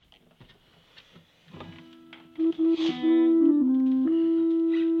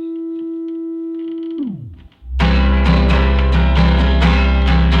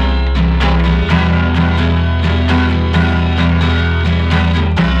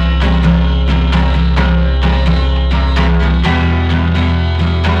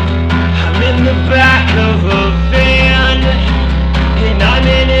Back of a van, and I'm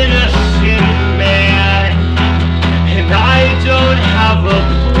an innocent man, and I don't have a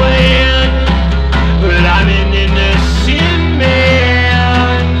plan, but I'm an innocent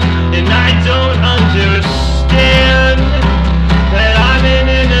man, and I don't understand that I'm an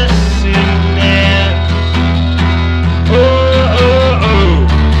innocent man. Oh, oh, oh.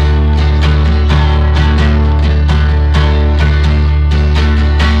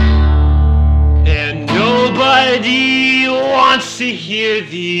 Nobody wants to hear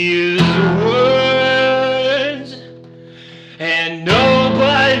these words, and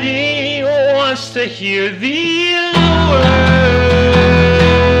nobody wants to hear these words,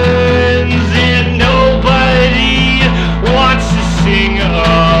 and nobody wants to sing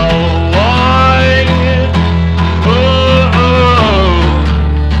along. Oh, oh, oh.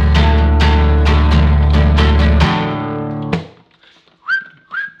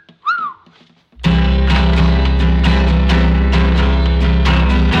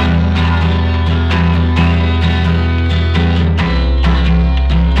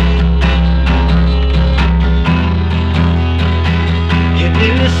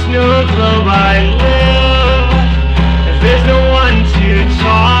 Snow globe I live, there's no one to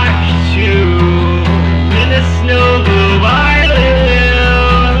talk to. In the snow globe I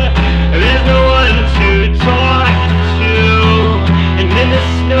live, there's no one to talk to. And in the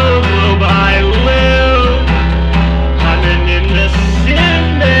snow globe I live, I'm an innocent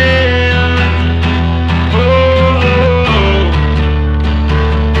man. Oh, oh, oh.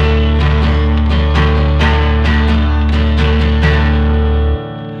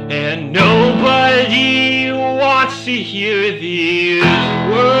 And nobody wants to hear these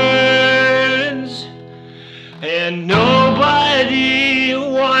words, and nobody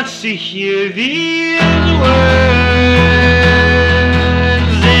wants to hear these words,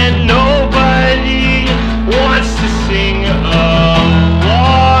 and nobody wants to sing along.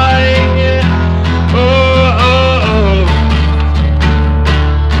 Oh, oh, oh.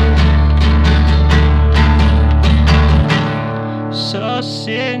 So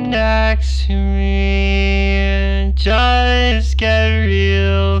sit next to me, just get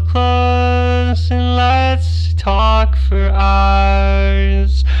real close, and let's talk for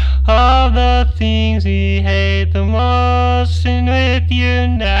hours of the things we hate the most. And with you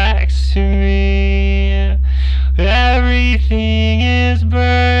next to me, everything is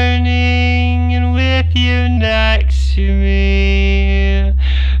burning, and with you next to me,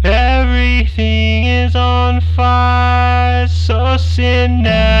 everything is on fire. So sit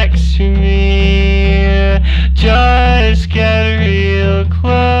next to me, just get real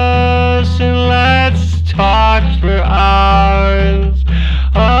close, and let's talk for hours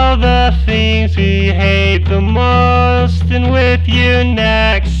of the things we hate the most. And with you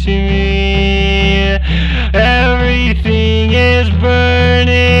next to me, everything is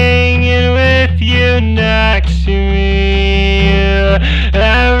burning, and with you next to me,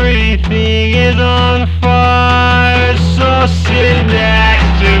 everything is on fire. So sit down.